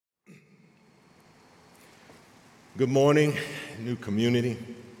Good morning, new community.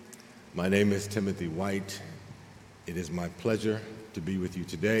 My name is Timothy White. It is my pleasure to be with you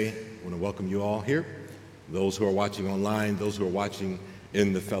today. I want to welcome you all here, those who are watching online, those who are watching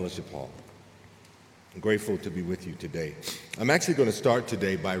in the fellowship hall. I'm grateful to be with you today. I'm actually going to start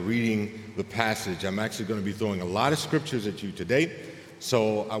today by reading the passage. I'm actually going to be throwing a lot of scriptures at you today,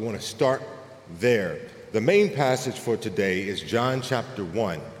 so I want to start there. The main passage for today is John chapter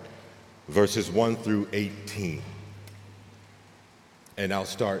 1, verses 1 through 18. And I'll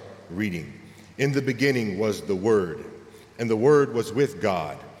start reading. In the beginning was the Word, and the Word was with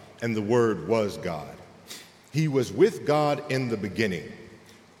God, and the Word was God. He was with God in the beginning.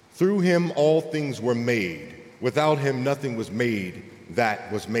 Through him all things were made. Without him nothing was made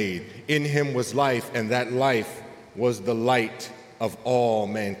that was made. In him was life, and that life was the light of all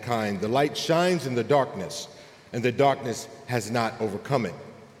mankind. The light shines in the darkness, and the darkness has not overcome it.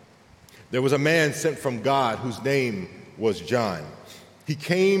 There was a man sent from God whose name was John. He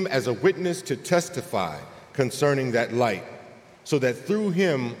came as a witness to testify concerning that light, so that through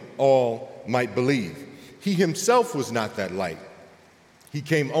him all might believe. He himself was not that light. He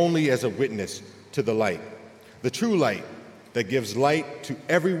came only as a witness to the light. The true light that gives light to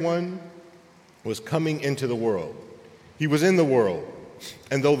everyone was coming into the world. He was in the world,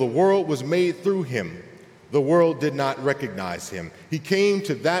 and though the world was made through him, the world did not recognize him. He came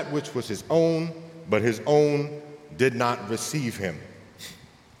to that which was his own, but his own did not receive him.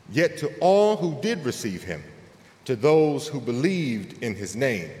 Yet to all who did receive him, to those who believed in his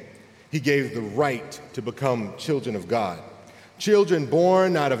name, he gave the right to become children of God. Children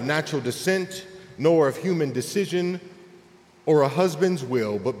born not of natural descent, nor of human decision or a husband's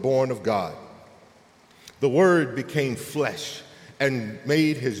will, but born of God. The Word became flesh and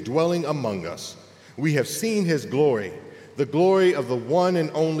made his dwelling among us. We have seen his glory, the glory of the one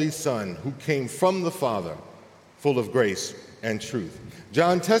and only Son who came from the Father, full of grace and truth.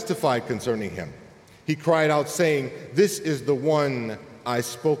 John testified concerning him. He cried out, saying, "This is the one I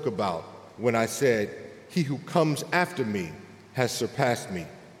spoke about when I said, 'He who comes after me has surpassed me,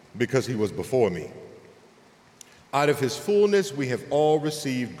 because he was before me.' Out of his fullness we have all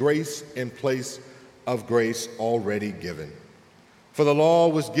received grace in place of grace already given. For the law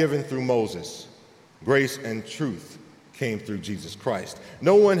was given through Moses. Grace and truth came through Jesus Christ.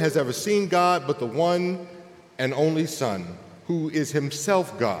 No one has ever seen God but the one and only Son, who is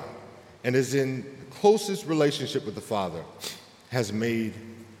himself God and is in closest relationship with the Father, has made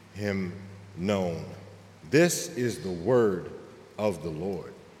him known." This is the word of the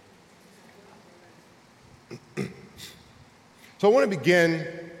Lord. So I want to begin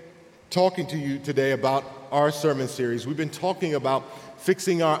talking to you today about our sermon series. We've been talking about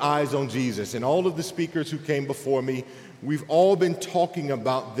fixing our eyes on Jesus, and all of the speakers who came before me, we've all been talking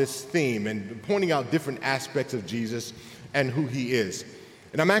about this theme and pointing out different aspects of Jesus and who he is.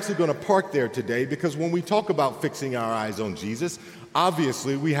 And I'm actually going to park there today because when we talk about fixing our eyes on Jesus,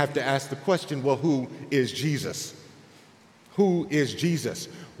 obviously we have to ask the question, well, who is Jesus? Who is Jesus?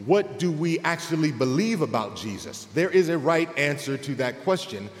 What do we actually believe about Jesus? There is a right answer to that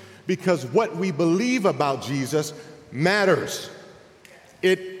question because what we believe about Jesus matters.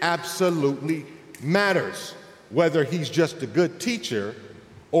 It absolutely matters, whether he's just a good teacher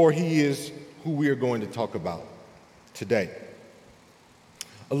or he is who we are going to talk about today.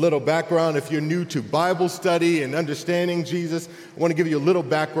 A little background, if you're new to Bible study and understanding Jesus, I want to give you a little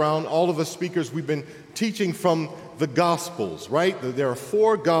background. All of us speakers, we've been teaching from the Gospels, right? There are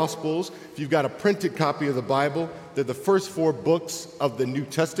 4 Gospels. If you've got a printed copy of the Bible, they're the first 4 books of the New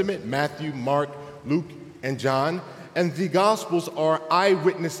Testament: Matthew, Mark, Luke, and John. And the Gospels are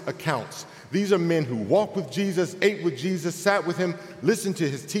eyewitness accounts. These are men who walked with Jesus, ate with Jesus, sat with him, listened to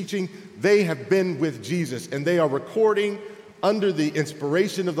his teaching. They have been with Jesus, and they are recording under the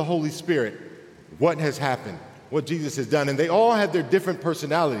inspiration of the Holy Spirit what has happened, what Jesus has done. And they all have their different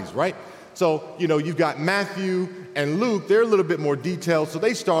personalities, right? So, you've got Matthew and Luke. They're a little bit more detailed. So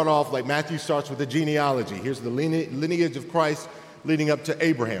they start off like Matthew starts with the genealogy. Here's the lineage of Christ leading up to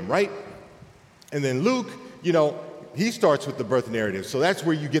Abraham, right? And then Luke, he starts with the birth narrative. So that's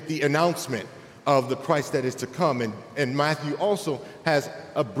where you get the announcement of the Christ that is to come. And Matthew also has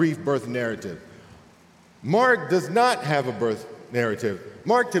a brief birth narrative. Mark does not have a birth narrative.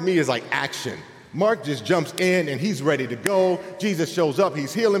 Mark, to me, is like action. Mark just jumps in and he's ready to go. Jesus shows up.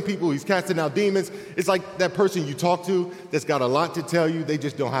 He's healing people. He's casting out demons. It's like that person you talk to that's got a lot to tell you. They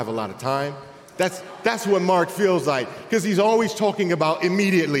just don't have a lot of time. That's what Mark feels like, because he's always talking about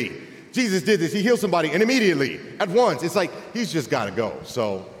immediately. Jesus did this. He healed somebody, and immediately, at once. It's like he's just got to go.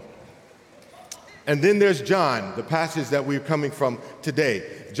 So And then there's John, the passage that we're coming from today.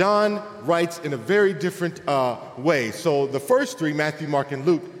 John writes in a very different way. So the first three, Matthew, Mark, and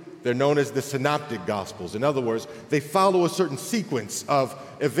Luke, they're known as the synoptic gospels. In other words, they follow a certain sequence of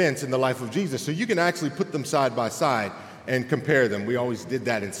events in the life of Jesus. So you can actually put them side by side and compare them. We always did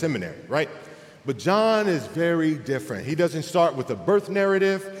that in seminary, right? But John is very different. He doesn't start with a birth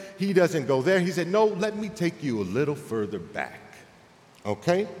narrative. He doesn't go there. He said, no, let me take you a little further back,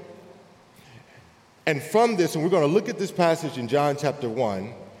 okay? And from this, and we're going to look at this passage in John chapter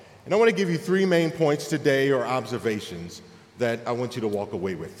 1, and I want to give you three main points today or observations that I want you to walk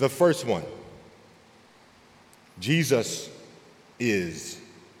away with. The first one, Jesus is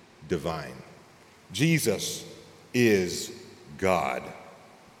divine. Jesus is God.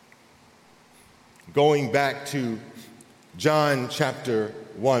 Going back to John chapter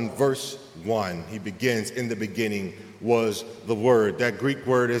 1, verse 1, he begins, in the beginning was the Word. That Greek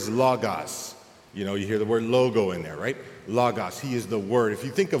word is logos. You know, you hear the word logo in there, right? Logos, he is the Word. If you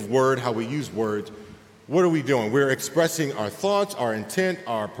think of word, how we use words, what are we doing? We're expressing our thoughts, our intent,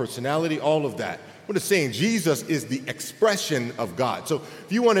 our personality, all of that. What it's saying, Jesus is the expression of God. So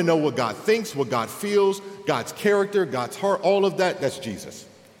if you want to know what God thinks, what God feels, God's character, God's heart, all of that, that's Jesus.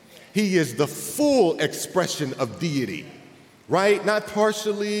 He is the full expression of deity, right? Not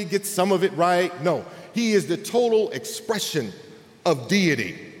partially, get some of it right. No, he is the total expression of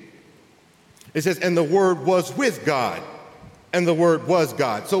deity. It says, and the Word was with God, and the Word was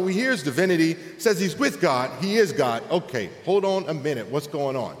God. So he hears divinity, says he's with God, he is God. Okay, hold on a minute, what's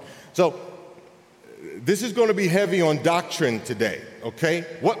going on? So this is going to be heavy on doctrine today, okay?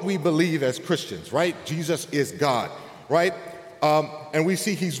 What we believe as Christians, right? Jesus is God, right? And we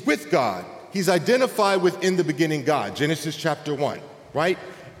see he's with God. He's identified with in the beginning God, Genesis chapter 1, right?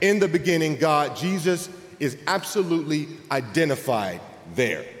 In the beginning God, Jesus is absolutely identified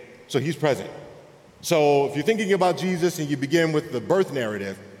there. So he's present. So if you're thinking about Jesus and you begin with the birth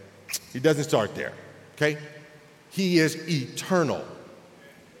narrative, he doesn't start there, okay? He is eternal,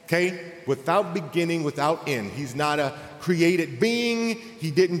 okay? Without beginning, without end. He's not a created being.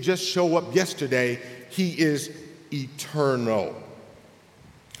 He didn't just show up yesterday. He is eternal.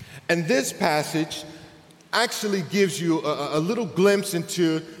 And this passage actually gives you a little glimpse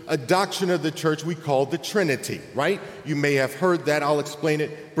into a doctrine of the church we call the Trinity, right? You may have heard that. I'll explain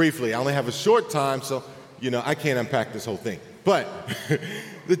it briefly. I only have a short time, so, I can't unpack this whole thing. But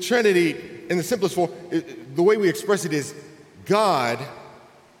the Trinity, in the simplest form, the way we express it is God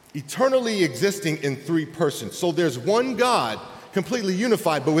eternally existing in three persons. So there's one God, completely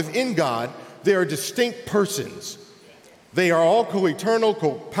unified, but within God, there are distinct persons. They are all co-eternal,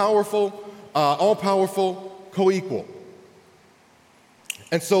 co-powerful, all-powerful, co-equal.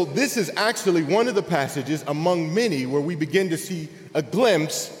 And so this is actually one of the passages among many where we begin to see a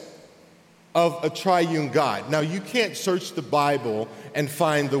glimpse of a triune God. Now, you can't search the Bible and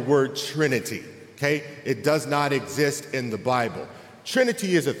find the word Trinity, okay? It does not exist in the Bible.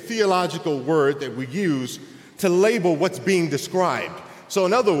 Trinity is a theological word that we use to label what's being described. So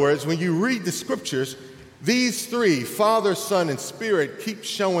in other words, when you read the scriptures, these three, Father, Son, and Spirit, keep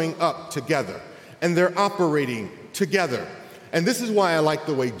showing up together, and they're operating together. And this is why I like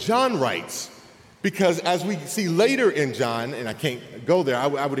the way John writes, because as we see later in John, and I can't go there, I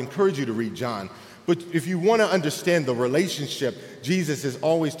would encourage you to read John, but if you want to understand the relationship, Jesus is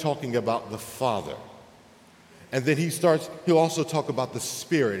always talking about the Father. And then he'll also talk about the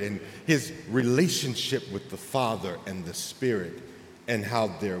Spirit and his relationship with the Father and the Spirit, and how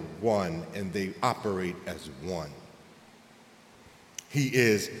they're one and they operate as one. He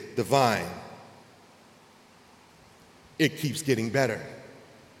is divine. It keeps getting better.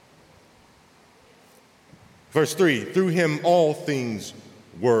 Verse 3, through him all things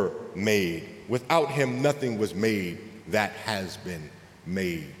were made. Without him nothing was made that has been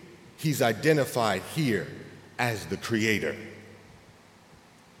made. He's identified here as the creator.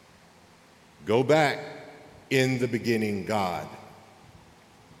 Go back, in the beginning God.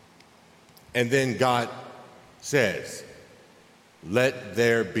 And then God says, let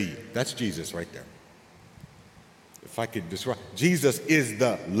there be. That's Jesus right there. If I could describe, Jesus is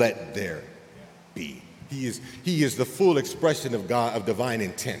the let there be. He is the full expression of God, of divine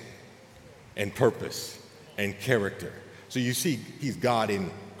intent and purpose and character. So you see, he's God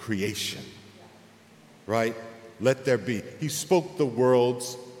in creation, right? Let there be. He spoke the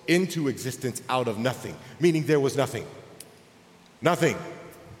worlds into existence out of nothing, meaning there was nothing. Nothing.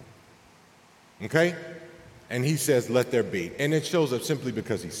 Okay? And he says, let there be. And it shows up simply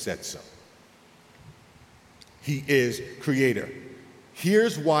because he said so. He is creator.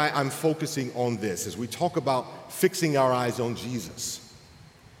 Here's why I'm focusing on this as we talk about fixing our eyes on Jesus.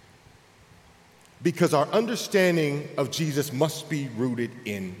 because our understanding of Jesus must be rooted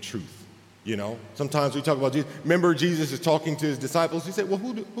in truth. You know, sometimes we talk about Jesus. Remember, Jesus is talking to his disciples. He said, well,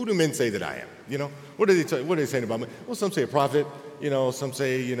 who do men say that I am? You know, what are they saying about me? Well, some say a prophet, you know, some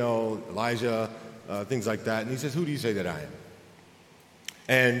say, you know, Elijah, things like that. And he says, who do you say that I am?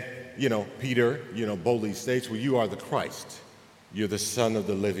 And, you know, Peter, you know, boldly states, well, you are the Christ. You're the Son of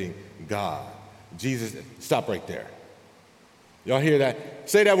the living God. Jesus, stop right there. Y'all hear that?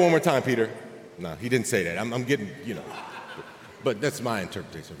 Say that one more time, Peter. No, he didn't say that. I'm getting, you know. But that's my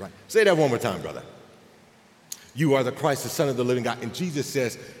interpretation, right? Say that one more time, brother. You are the Christ, the Son of the living God. And Jesus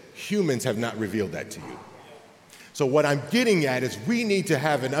says, humans have not revealed that to you. So what I'm getting at is we need to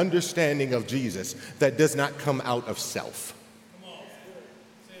have an understanding of Jesus that does not come out of self.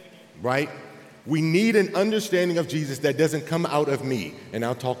 Right? We need an understanding of Jesus that doesn't come out of me. And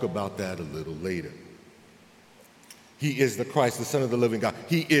I'll talk about that a little later. He is the Christ, the Son of the living God.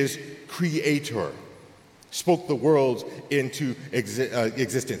 He is creator. Spoke the worlds into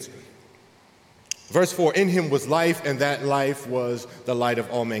existence. Verse 4, in him was life, and that life was the light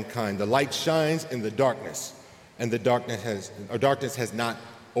of all mankind. The light shines in the darkness, and the darkness has not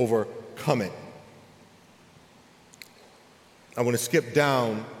overcome it. I want to skip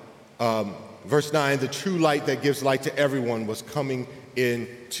down. Verse 9, the true light that gives light to everyone was coming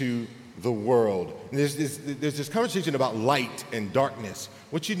into the world. And there's this conversation about light and darkness.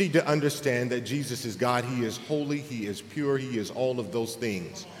 What you need to understand that Jesus is God. He is holy. He is pure. He is all of those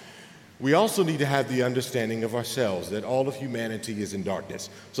things. We also need to have the understanding of ourselves, that all of humanity is in darkness.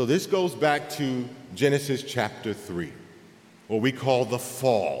 So this goes back to Genesis chapter 3, what we call the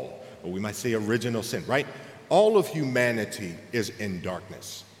fall, or we might say original sin, right? All of humanity is in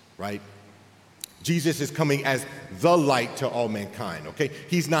darkness, right? Jesus is coming as the light to all mankind, okay?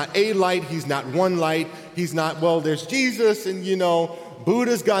 He's not a light. He's not one light. He's not, well, there's Jesus and, you know,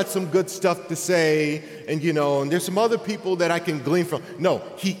 Buddha's got some good stuff to say and, you know, and there's some other people that I can glean from. No,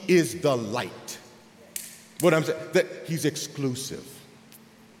 he is the light. What I'm saying, that he's exclusive.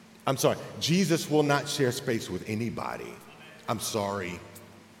 I'm sorry. Jesus will not share space with anybody. I'm sorry.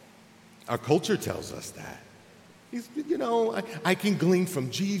 Our culture tells us that. You know, I can glean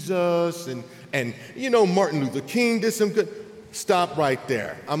from Jesus and, you know, Martin Luther King did some good. Stop right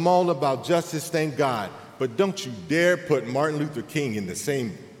there. I'm all about justice, thank God. But don't you dare put Martin Luther King in the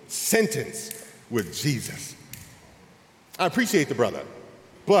same sentence with Jesus. I appreciate the brother,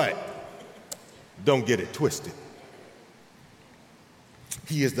 but don't get it twisted.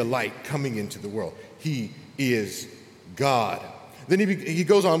 He is the light coming into the world. He is God. Then he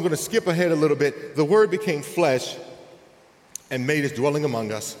goes on, I'm going to skip ahead a little bit. The Word became flesh and made his dwelling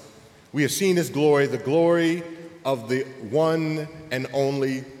among us. We have seen his glory, the glory of the one and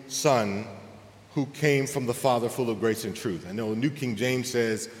only Son who came from the Father, full of grace and truth. I know New King James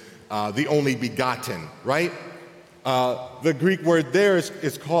says the only begotten, right? The Greek word there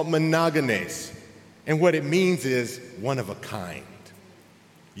is called monogenes. And what it means is one of a kind,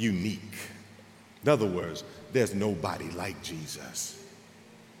 unique. In other words, there's nobody like Jesus,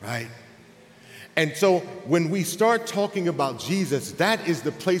 right? And so when we start talking about Jesus, that is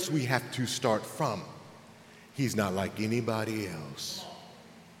the place we have to start from. He's not like anybody else.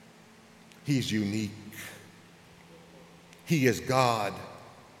 He's unique. He is God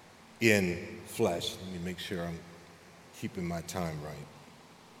in flesh. Let me make sure I'm keeping my time right.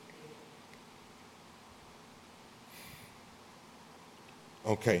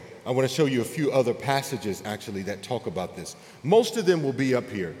 Okay, I want to show you a few other passages actually that talk about this. Most of them will be up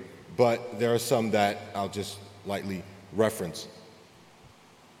here, but there are some that I'll just lightly reference.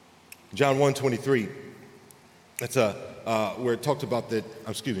 John 1:23. That's where it talked about that.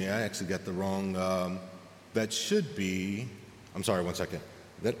 Excuse me, I actually got the wrong. That should be. I'm sorry, one second.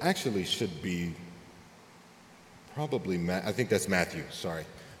 That actually should be probably. I think that's Matthew. Sorry,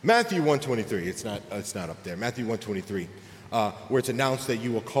 Matthew 1:23. It's not up there. Matthew 1:23. Where it's announced that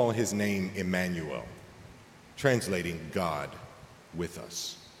you will call his name Emmanuel, translating God with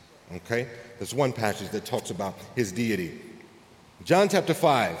us. Okay? There's one passage that talks about his deity. John chapter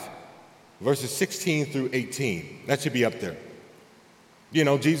 5, verses 16 through 18. That should be up there. You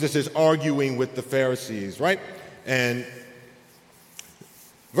know, Jesus is arguing with the Pharisees, right? And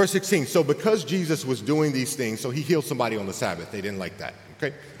verse 16, so because Jesus was doing these things, so he healed somebody on the Sabbath. They didn't like that,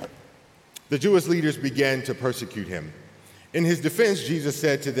 okay? The Jewish leaders began to persecute him. In his defense, Jesus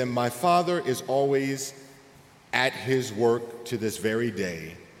said to them, my Father is always at his work to this very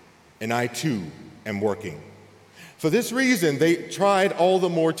day, and I too am working. For this reason, they tried all the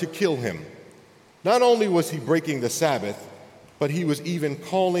more to kill him. Not only was he breaking the Sabbath, but he was even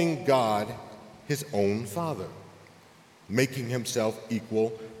calling God his own Father, making himself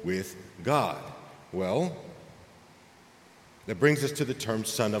equal with God. Well, that brings us to the term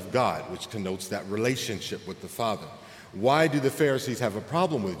Son of God, which connotes that relationship with the Father. Why do the Pharisees have a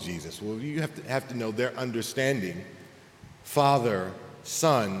problem with Jesus? Well, you have to know their understanding. Father,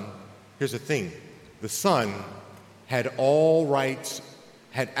 Son, here's the thing. The Son had all rights,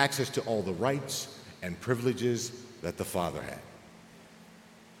 had access to all the rights and privileges that the Father had.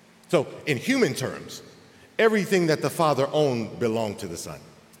 So, in human terms, everything that the Father owned belonged to the Son.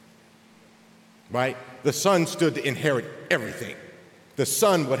 Right? The Son stood to inherit everything. The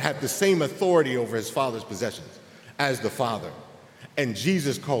Son would have the same authority over his Father's possessions as the Father. And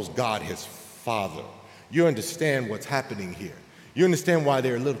Jesus calls God his Father. You understand what's happening here. You understand why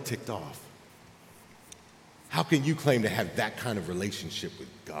they're a little ticked off. How can you claim to have that kind of relationship with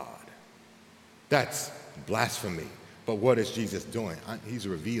God? That's blasphemy. But what is Jesus doing? He's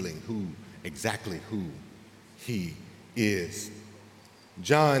revealing exactly who he is.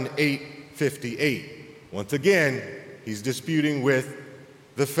 John 8:58. Once again, he's disputing with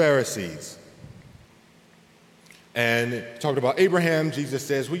the Pharisees. And talking about Abraham, Jesus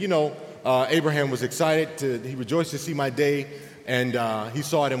says, well, Abraham was excited. He rejoiced to see my day, and he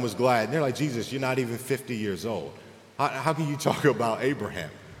saw it and was glad. And they're like, Jesus, you're not even 50 years old. How can you talk about Abraham,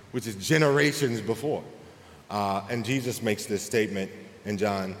 which is generations before? And Jesus makes this statement in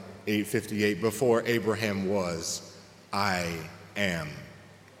John 8:58, before Abraham was, I am.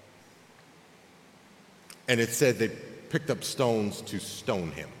 And it said they picked up stones to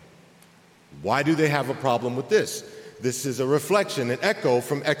stone him. Why do they have a problem with this? This is a reflection, an echo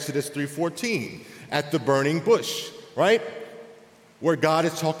from Exodus 3:14 at the burning bush, right? Where God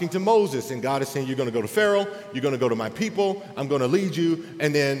is talking to Moses, and God is saying, you're going to go to Pharaoh, you're going to go to my people, I'm going to lead you.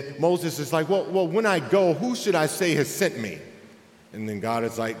 And then Moses is like, well, when I go, who should I say has sent me? And then God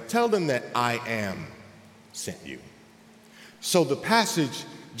is like, tell them that I am sent you. So the passage,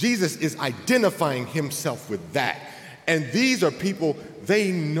 Jesus is identifying himself with that. And these are people,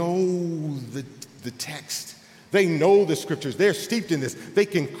 they know the text. They know the scriptures. They're steeped in this. They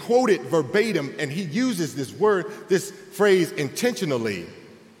can quote it verbatim, and he uses this word, this phrase intentionally.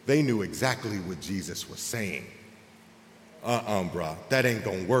 They knew exactly what Jesus was saying. Bruh, that ain't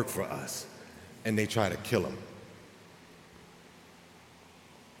gonna work for us. And they try to kill him.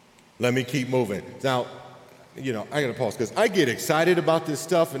 Let me keep moving. Now, I gotta pause because I get excited about this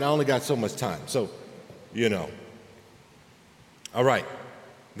stuff and I only got so much time. So, All right,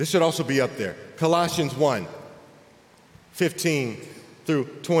 this should also be up there. Colossians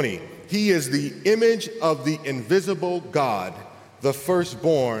 1:15-20. He is the image of the invisible God, the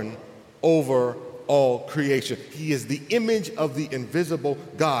firstborn over all creation. He is the image of the invisible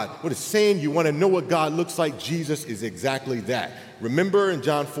God. What it's saying, you want to know what God looks like? Jesus is exactly that. Remember in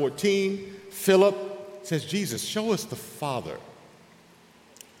John 14, Philip says, Jesus, show us the Father.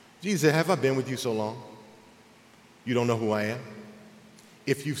 Jesus said, have I been with you so long? You don't know who I am?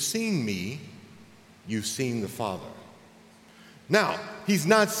 If you've seen me, you've seen the Father. Now, he's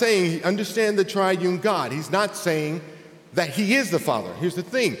not saying, understand the triune God. He's not saying that he is the Father. Here's the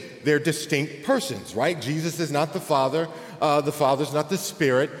thing. They're distinct persons, right? Jesus is not the Father. The Father's not the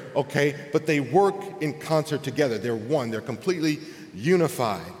Spirit, okay? But they work in concert together. They're one. They're completely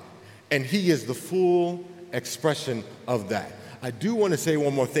unified. And he is the full expression of that. I do want to say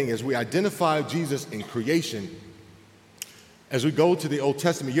one more thing. As we identify Jesus in creation, as we go to the Old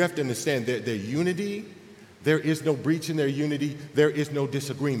Testament, you have to understand their unity. There is no breach in their unity. There is no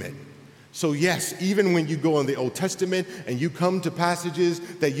disagreement. So yes, even when you go in the Old Testament and you come to passages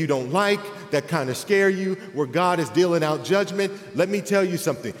that you don't like, that kind of scare you, where God is dealing out judgment, let me tell you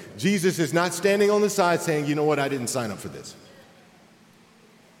something. Jesus is not standing on the side saying, you know what, I didn't sign up for this.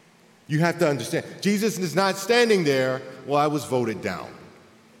 You have to understand. Jesus is not standing there, well, I was voted down.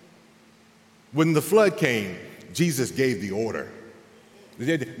 When the flood came, Jesus gave the order.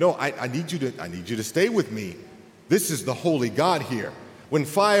 No, I need you to stay with me. This is the holy God here. When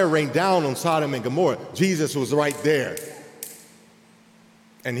fire rained down on Sodom and Gomorrah, Jesus was right there.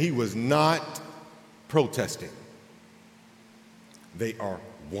 And he was not protesting. They are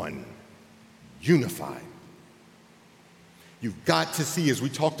one, unified. You've got to see, as we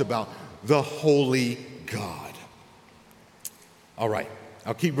talked about, the holy God. All right,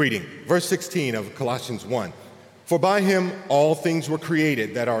 I'll keep reading. Verse 16 of Colossians 1. For by him all things were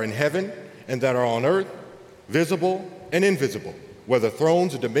created that are in heaven and that are on earth, visible and invisible, whether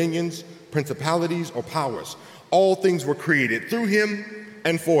thrones or dominions, principalities or powers. All things were created through him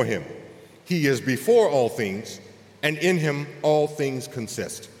and for him. He is before all things, and in him all things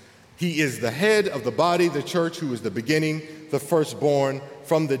consist. He is the head of the body, the church, who is the beginning, the firstborn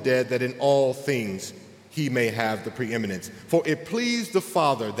from the dead, that in all things he may have the preeminence. For it pleased the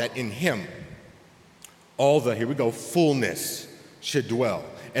Father that in him here we go, fullness should dwell,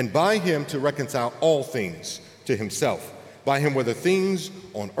 and by him to reconcile all things to himself. By him whether things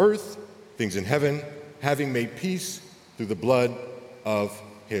on earth, things in heaven, having made peace through the blood of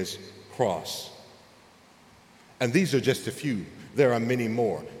his cross. And these are just a few. There are many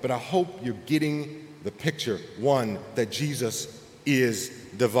more. But I hope you're getting the picture. One, that Jesus is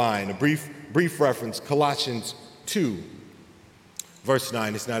divine. A brief reference, Colossians 2, verse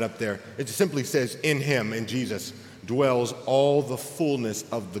 9. It's not up there. It just simply says, in him, in Jesus, dwells all the fullness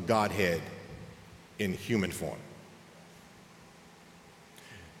of the Godhead in human form.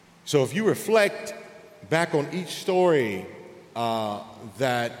 So if you reflect back on each story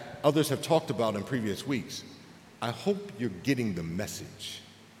that others have talked about in previous weeks, I hope you're getting the message.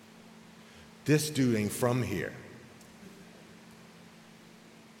 This dude ain't from here.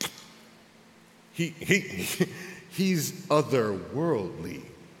 He's otherworldly.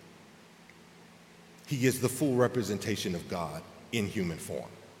 He is the full representation of God in human form.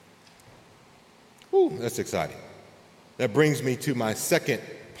 Ooh, that's exciting. That brings me to my second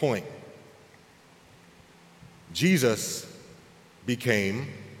point. Jesus became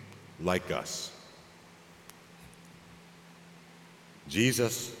like us.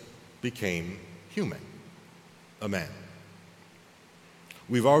 Jesus became human, a man.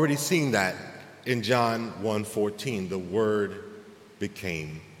 We've already seen that in John 1:14. The Word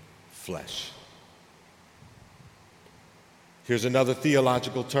became flesh. Here's another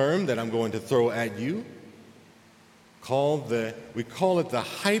theological term that I'm going to throw at you. We call it the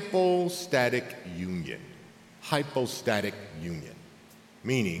hypostatic union. Hypostatic union.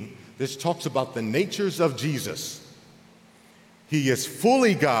 Meaning, this talks about the natures of Jesus. He is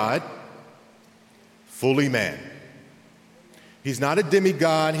fully God, fully man. He's not a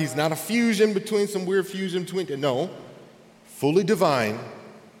demigod. He's not a fusion between some weird fusion between. No, fully divine,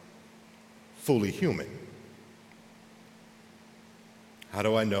 fully human. How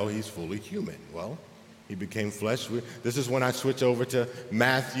do I know he's fully human? Well, he became flesh. This is when I switch over to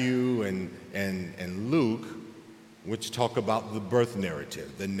Matthew and Luke, which talk about the birth narrative,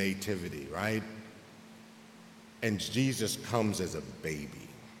 the nativity, right? And Jesus comes as a baby.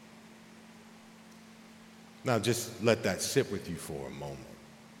 Now just let that sit with you for a moment.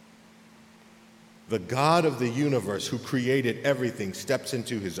 The God of the universe who created everything steps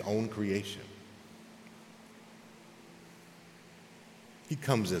into his own creation. He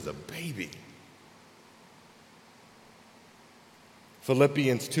comes as a baby.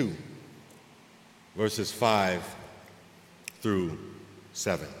 Philippians 2, verses 5 through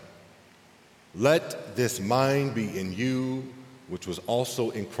 7. Let this mind be in you, which was also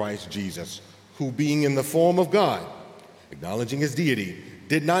in Christ Jesus, who being in the form of God, acknowledging his deity,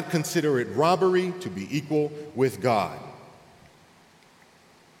 did not consider it robbery to be equal with God,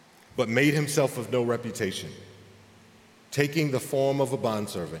 but made himself of no reputation, taking the form of a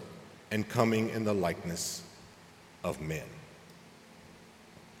bondservant and coming in the likeness of men.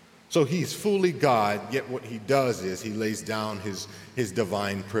 So he's fully God, yet what he does is he lays down his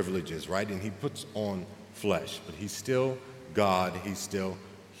divine privileges, right? And he puts on flesh, but he's still God, he's still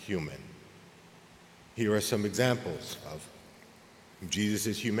human. Here are some examples of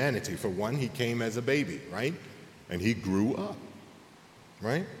Jesus' humanity. For one, he came as a baby, right? And he grew up,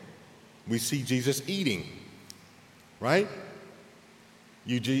 right? We see Jesus eating, right?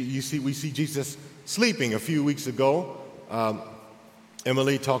 We see Jesus sleeping. A few weeks ago,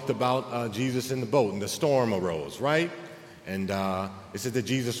 Emily talked about Jesus in the boat, and the storm arose, right? And it said that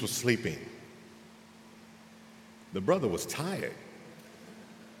Jesus was sleeping. The brother was tired.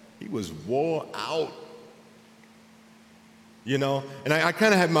 He was wore out. You know, and I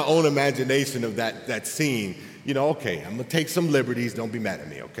kind of had my own imagination of that scene. You know, okay, I'm going to take some liberties. Don't be mad at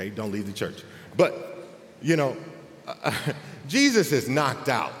me, okay? Don't leave the church. But, you know, Jesus is knocked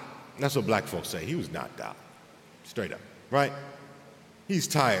out. That's what black folks say. He was knocked out. Straight up, right? He's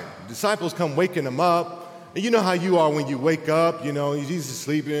tired. Disciples come waking him up. And you know how you are when you wake up, you know, Jesus is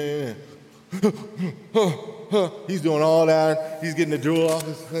sleeping. He's doing all that. He's getting the drool off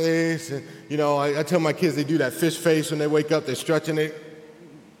his face. And, you know, I tell my kids they do that fish face when they wake up. They're stretching it.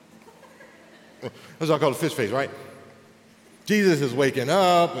 That's what I call the fish face, right? Jesus is waking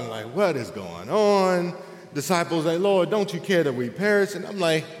up and like, what is going on? Disciples like, Lord, don't you care that we perish? And I'm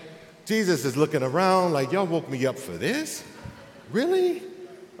like, Jesus is looking around like, y'all woke me up for this? Really?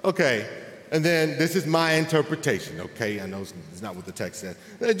 Okay. And then this is my interpretation, okay? I know it's not what the text says.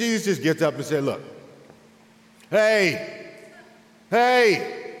 Then Jesus just gets up and said, look, hey,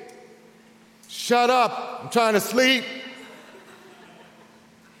 shut up. I'm trying to sleep.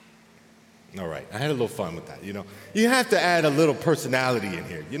 All right, I had a little fun with that, you know. You have to add a little personality in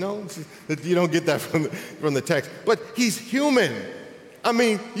here, you know. You don't get that from the text. But he's human. I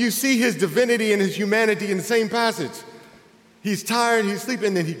mean, you see his divinity and his humanity in the same passage. He's tired, he's sleeping,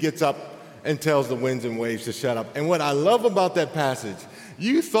 and then he gets up and tells the winds and waves to shut up. And what I love about that passage,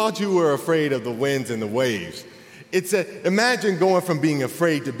 you thought you were afraid of the winds and the waves. Imagine going from being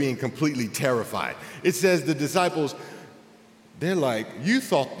afraid to being completely terrified. It says the disciples, they're like, you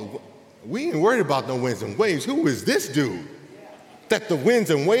thought, we ain't worried about no winds and waves. Who is this dude that the winds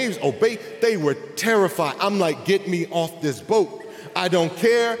and waves obey? They were terrified. I'm like, get me off this boat. I don't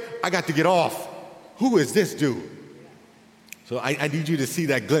care. I got to get off. Who is this dude? So I need you to see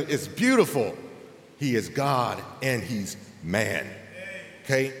that glimpse. It's beautiful. He is God and he's man.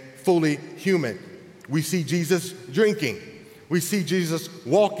 Okay? Fully human. We see Jesus drinking. We see Jesus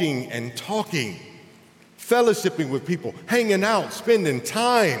walking and talking, fellowshipping with people, hanging out, spending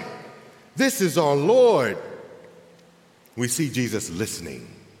time. This is our Lord. We see Jesus listening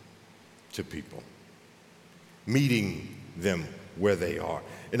to people, meeting them where they are.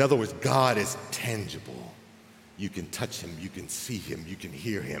 In other words, God is tangible. You can touch him, you can see him, you can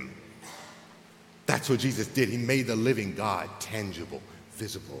hear him. That's what Jesus did. He made the living God tangible,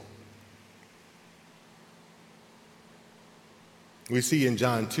 visible. We see in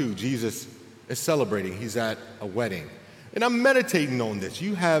John 2, Jesus is celebrating. He's at a wedding. And I'm meditating on this.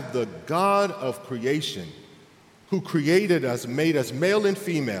 You have the God of creation who created us, made us male and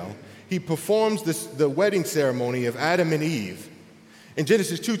female. He performs the wedding ceremony of Adam and Eve. In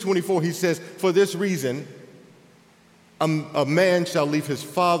Genesis 2:24, he says, for this reason, a man shall leave his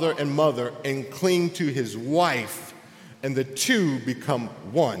father and mother and cling to his wife, and the two become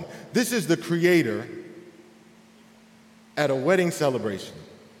one. This is the Creator at a wedding celebration,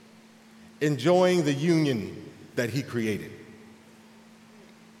 enjoying the union that he created,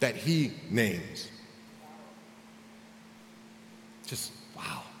 that he names. Just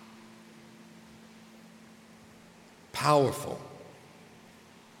wow. Powerful.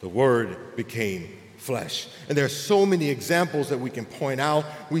 The Word became flesh. And there are so many examples that we can point out.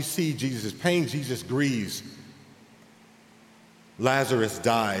 We see Jesus' pain, Jesus grieves. Lazarus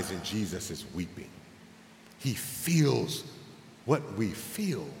dies and Jesus is weeping. He feels what we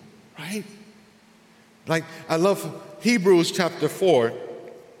feel, right? Like, I love Hebrews chapter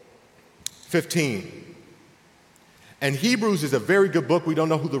 4:15. And Hebrews is a very good book. We don't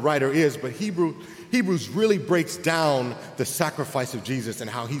know who the writer is, but Hebrews really breaks down the sacrifice of Jesus and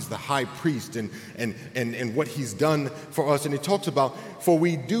how he's the high priest and what he's done for us. And it talks about, for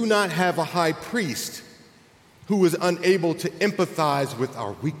we do not have a high priest who is unable to empathize with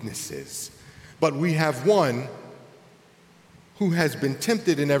our weaknesses, but we have one who has been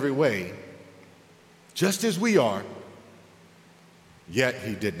tempted in every way, just as we are, yet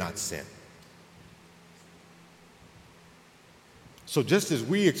he did not sin. So just as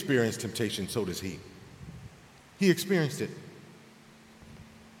we experience temptation, so does he. He experienced it.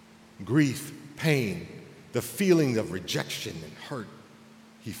 Grief, pain, the feeling of rejection and hurt,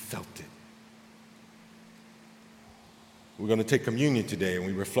 he felt it. We're going to take communion today and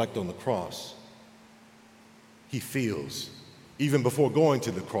we reflect on the cross. He feels, even before going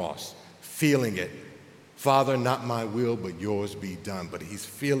to the cross, feeling it. Father, not my will, but yours be done. But he's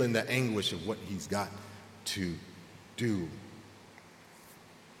feeling the anguish of what he's got to do.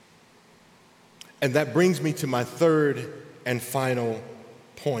 And that brings me to my third and final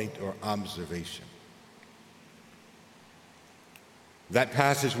point or observation. That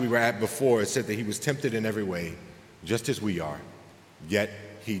passage we were at before, it said that he was tempted in every way, just as we are, yet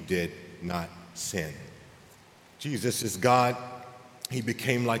he did not sin. Jesus is God. He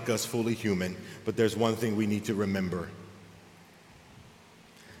became like us, fully human. But there's one thing we need to remember.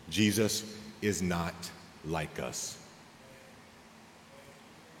 Jesus is not like us.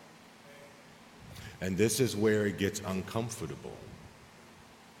 And this is where it gets uncomfortable.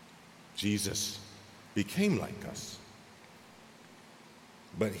 Jesus became like us,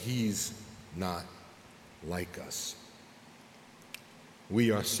 but he's not like us.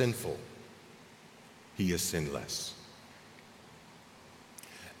 We are sinful. He is sinless.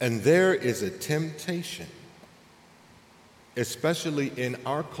 And there is a temptation, especially in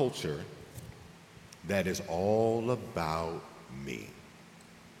our culture, that is all about me,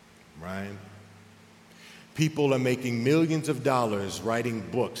 right? People are making millions of dollars writing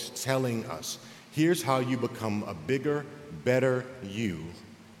books telling us, here's how you become a bigger, better you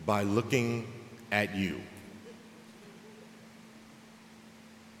by looking at you.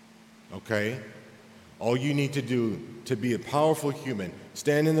 Okay? All you need to do to be a powerful human,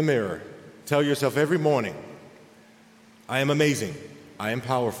 stand in the mirror, tell yourself every morning, I am amazing, I am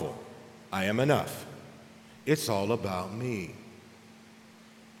powerful, I am enough. It's all about me.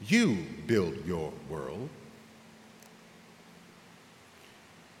 You build your world.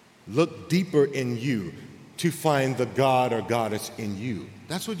 Look deeper in you to find the God or goddess in you.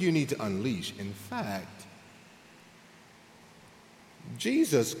 That's what you need to unleash. In fact,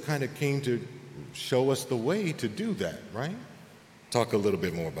 Jesus kind of came to show us the way to do that, right? Talk a little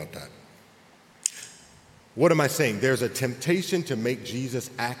bit more about that. What am I saying? There's a temptation to make Jesus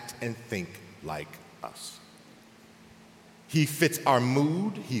act and think like us. He fits our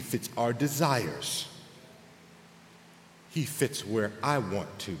mood. He fits our desires. He fits where I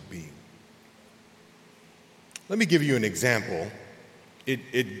want to be. Let me give you an example.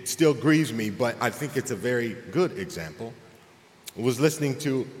 It still grieves me, but I think it's a very good example. I was listening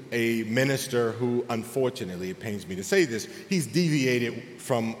to a minister who, unfortunately, it pains me to say this, he's deviated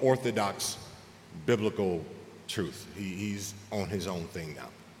from orthodox biblical truth. He's on his own thing now.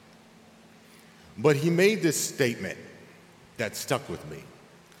 But he made this statement that stuck with me,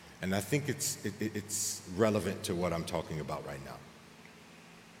 and I think it's relevant to what I'm talking about right now.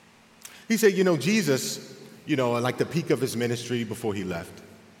 He said, Jesus, like the peak of his ministry before he left,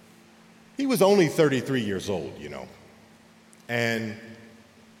 he was only 33 years old, And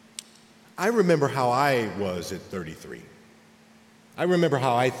I remember how I was at 33. I remember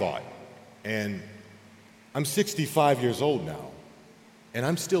how I thought. And I'm 65 years old now, and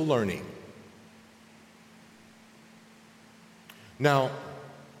I'm still learning. Now,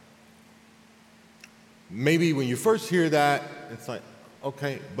 maybe when you first hear that, it's like,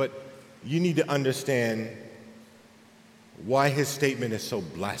 okay, but you need to understand why his statement is so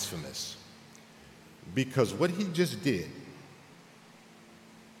blasphemous. Because what he just did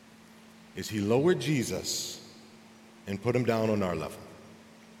is he lowered Jesus and put him down on our level.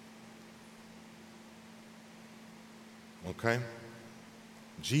 Okay?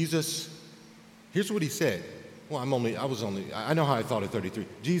 Jesus, here's what he said. Well, I know how I thought at 33.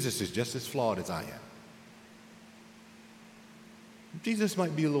 Jesus is just as flawed as I am. Jesus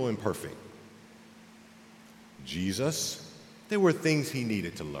might be a little imperfect. Jesus, there were things he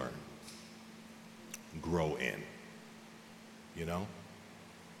needed to learn, grow in,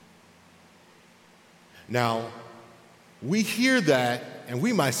 Now, we hear that and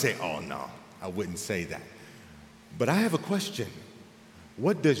we might say, oh no, I wouldn't say that. But I have a question.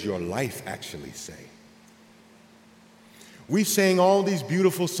 What does your life actually say? We sang all these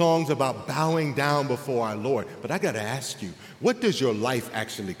beautiful songs about bowing down before our Lord, but I got to ask you, what does your life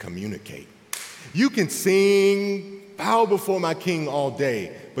actually communicate? You can sing, bow before my King all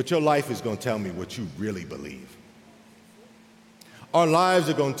day, but your life is going to tell me what you really believe. Our lives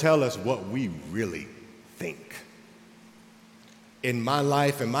are going to tell us what we really think. In my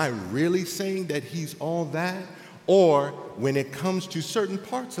life, am I really saying that he's all that? Or when it comes to certain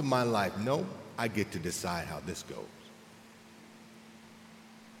parts of my life, no, I get to decide how this goes.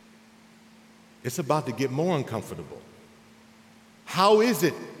 It's about to get more uncomfortable. How is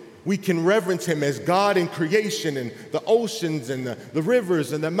it we can reverence him as God in creation and the oceans and the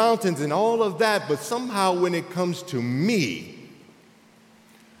rivers and the mountains and all of that, but somehow when it comes to me,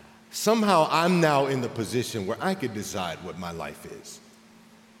 somehow I'm now in the position where I could decide what my life is.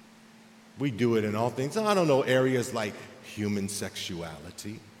 We do it in all things. I don't know, areas like human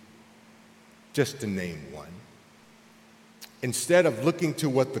sexuality, just to name one. Instead of looking to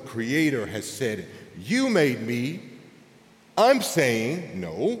what the Creator has said, you made me, I'm saying,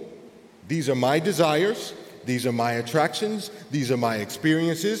 no, these are my desires, these are my attractions, these are my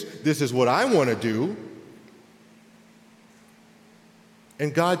experiences, this is what I want to do.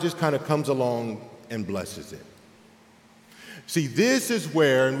 And God just kind of comes along and blesses it. See, this is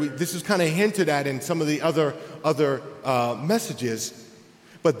where, and this is kind of hinted at in some of the other messages,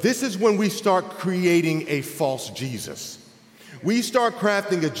 but this is when we start creating a false Jesus. We start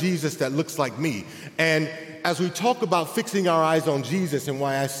crafting a Jesus that looks like me. And as we talk about fixing our eyes on Jesus and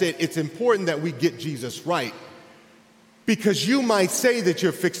why I said it's important that we get Jesus right, because you might say that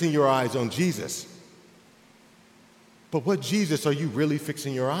you're fixing your eyes on Jesus, but what Jesus are you really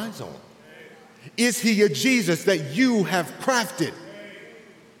fixing your eyes on? Is he a Jesus that you have crafted?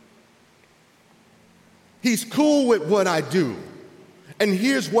 He's cool with what I do. And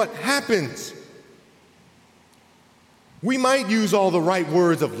here's what happens. We might use all the right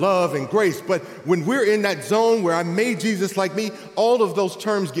words of love and grace, but when we're in that zone where I made Jesus like me, all of those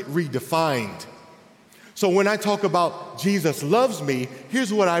terms get redefined. So when I talk about Jesus loves me,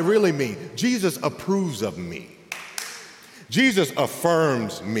 here's what I really mean. Jesus approves of me. Jesus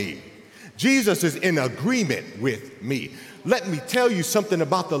affirms me. Jesus is in agreement with me. Let me tell you something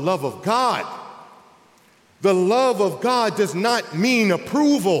about the love of God. The love of God does not mean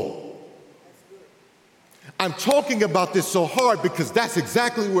approval. I'm talking about this so hard because that's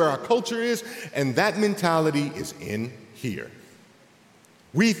exactly where our culture is, and that mentality is in here.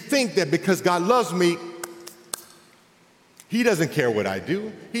 We think that because God loves me, He doesn't care what I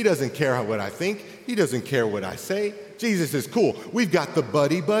do. He doesn't care what I think. He doesn't care what I say. Jesus is cool. We've got the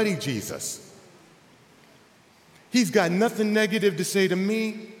buddy Jesus. He's got nothing negative to say to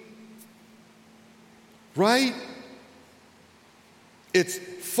me, right? It's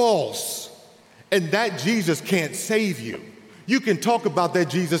false. And that Jesus can't save you. You can talk about that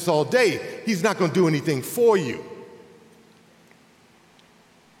Jesus all day. He's not going to do anything for you.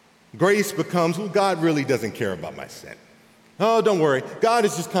 Grace becomes, well, God really doesn't care about my sin. Oh, don't worry. God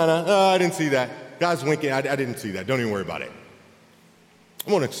is just kind of, I didn't see that. God's winking. I didn't see that. Don't even worry about it.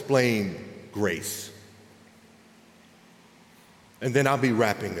 I want to explain grace. And then I'll be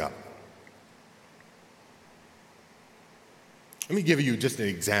wrapping up. Let me give you just an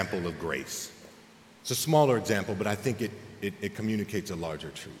example of grace. It's a smaller example, but I think it communicates a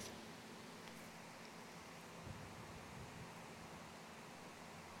larger truth.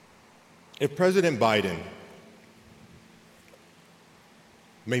 If President Biden,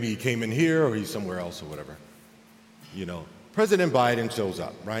 maybe he came in here or he's somewhere else or whatever, President Biden shows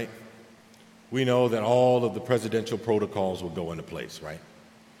up, right? We know that all of the presidential protocols will go into place, right?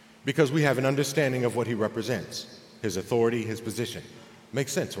 Because we have an understanding of what he represents, his authority, his position.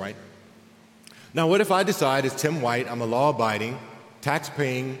 Makes sense, right? Now, what if I decide as Tim White, I'm a law-abiding,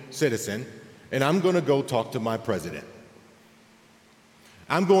 tax-paying citizen, and I'm going to go talk to my president?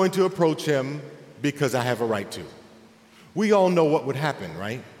 I'm going to approach him because I have a right to. We all know what would happen,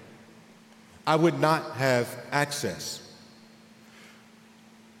 right? I would not have access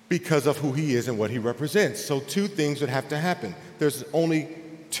because of who he is and what he represents. So two things would have to happen. There's only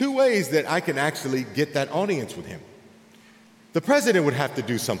two ways that I can actually get that audience with him. The president would have to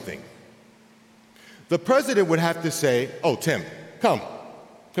do something. The president would have to say, oh, Tim, come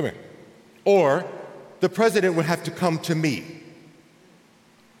here. Or the president would have to come to me.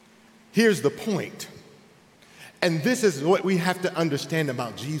 Here's the point. And this is what we have to understand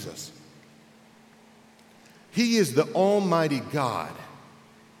about Jesus. He is the Almighty God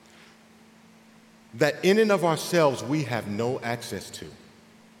that in and of ourselves we have no access to.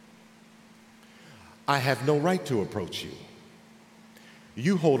 I have no right to approach you.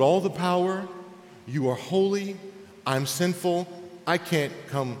 You hold all the power. You are holy. I'm sinful. I can't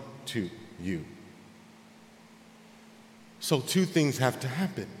come to you. So two things have to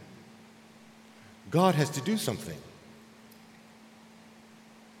happen. God has to do something.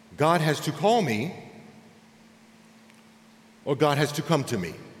 God has to call me, or God has to come to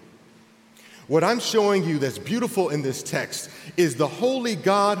me. What I'm showing you that's beautiful in this text is the holy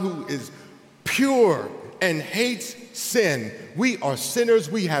God who is pure and hates sin. We are sinners.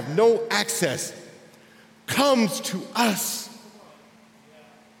 We have no access. Comes to us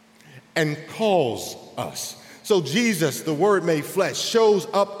and calls us. So Jesus, the Word made flesh, shows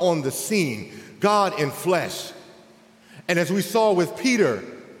up on the scene. God in flesh. And as we saw with Peter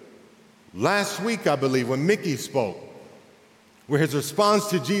last week, I believe, when Mickey spoke, where his response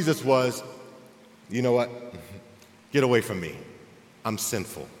to Jesus was, you know what? Get away from me. I'm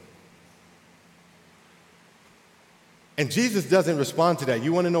sinful. And Jesus doesn't respond to that.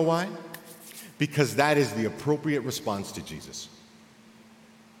 You want to know why? Because that is the appropriate response to Jesus.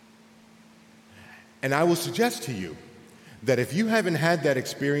 And I will suggest to you that if you haven't had that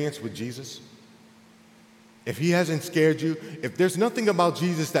experience with Jesus, if he hasn't scared you, if there's nothing about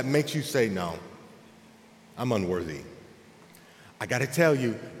Jesus that makes you say, no, I'm unworthy, I got to tell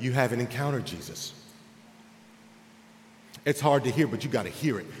you, you haven't encountered Jesus. It's hard to hear, but you got to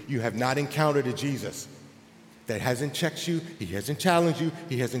hear it. You have not encountered a Jesus that hasn't checked you, he hasn't challenged you,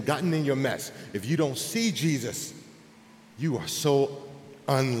 he hasn't gotten in your mess. If you don't see Jesus, you are so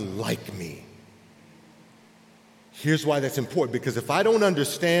unlike me. Here's why that's important, because if I don't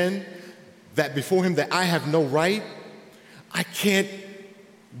understand that before him that I have no right, I can't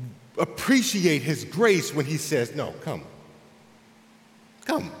appreciate his grace when he says, no, come.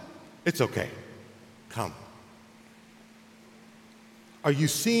 It's okay. Come. Are you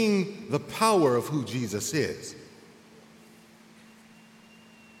seeing the power of who Jesus is?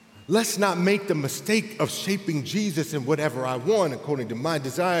 Let's not make the mistake of shaping Jesus in whatever I want according to my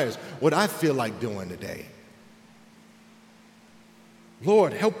desires, what I feel like doing today.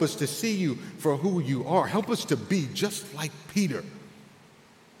 Lord, help us to see you for who you are. Help us to be just like Peter. He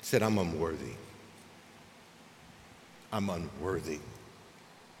said, I'm unworthy. I'm unworthy.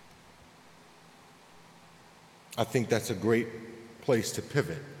 I think that's a great place to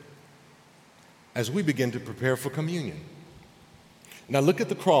pivot as we begin to prepare for communion. Now look at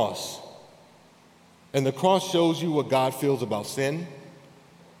the cross. And the cross shows you what God feels about sin,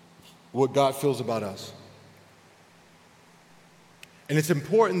 what God feels about us. And it's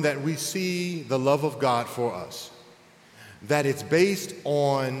important that we see the love of God for us, that it's based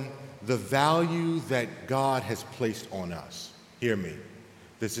on the value that God has placed on us. Hear me.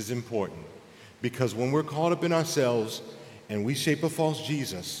 This is important, because when we're caught up in ourselves and we shape a false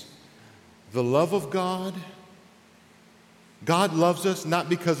Jesus, the love of God loves us not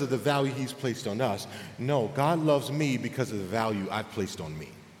because of the value he's placed on us. No, God loves me because of the value I've placed on me.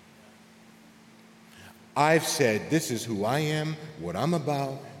 I've said, this is who I am, what I'm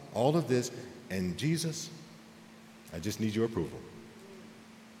about, all of this, and Jesus, I just need your approval.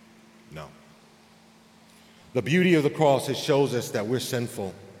 No. The beauty of the cross, it shows us that we're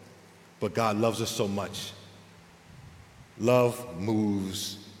sinful, but God loves us so much. Love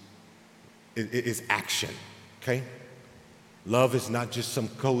moves, it is action, okay? Love is not just some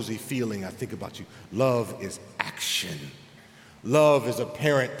cozy feeling, I think about you. Love is action. Love is a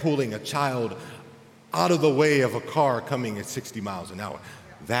parent pulling a child out of the way of a car coming at 60 miles an hour.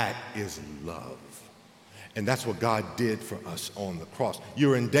 That is love. And that's what God did for us on the cross.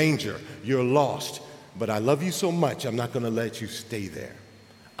 You're in danger. You're lost. But I love you so much, I'm not going to let you stay there.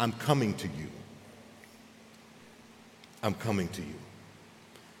 I'm coming to you. I'm coming to you.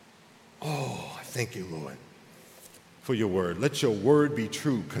 Oh, thank you, Lord, for your word. Let your word be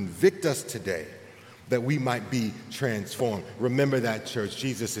true. Convict us today that we might be transformed. Remember that, church.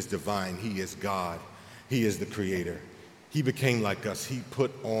 Jesus is divine. He is God. He is the creator. He became like us. He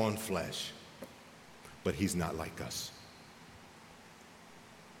put on flesh, but he's not like us.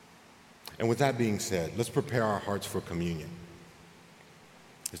 And with that being said, let's prepare our hearts for communion.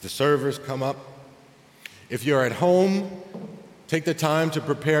 As the servers come up, if you're at home, take the time to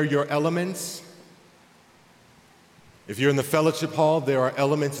prepare your elements. If you're in the fellowship hall, there are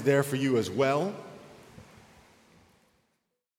elements there for you as well.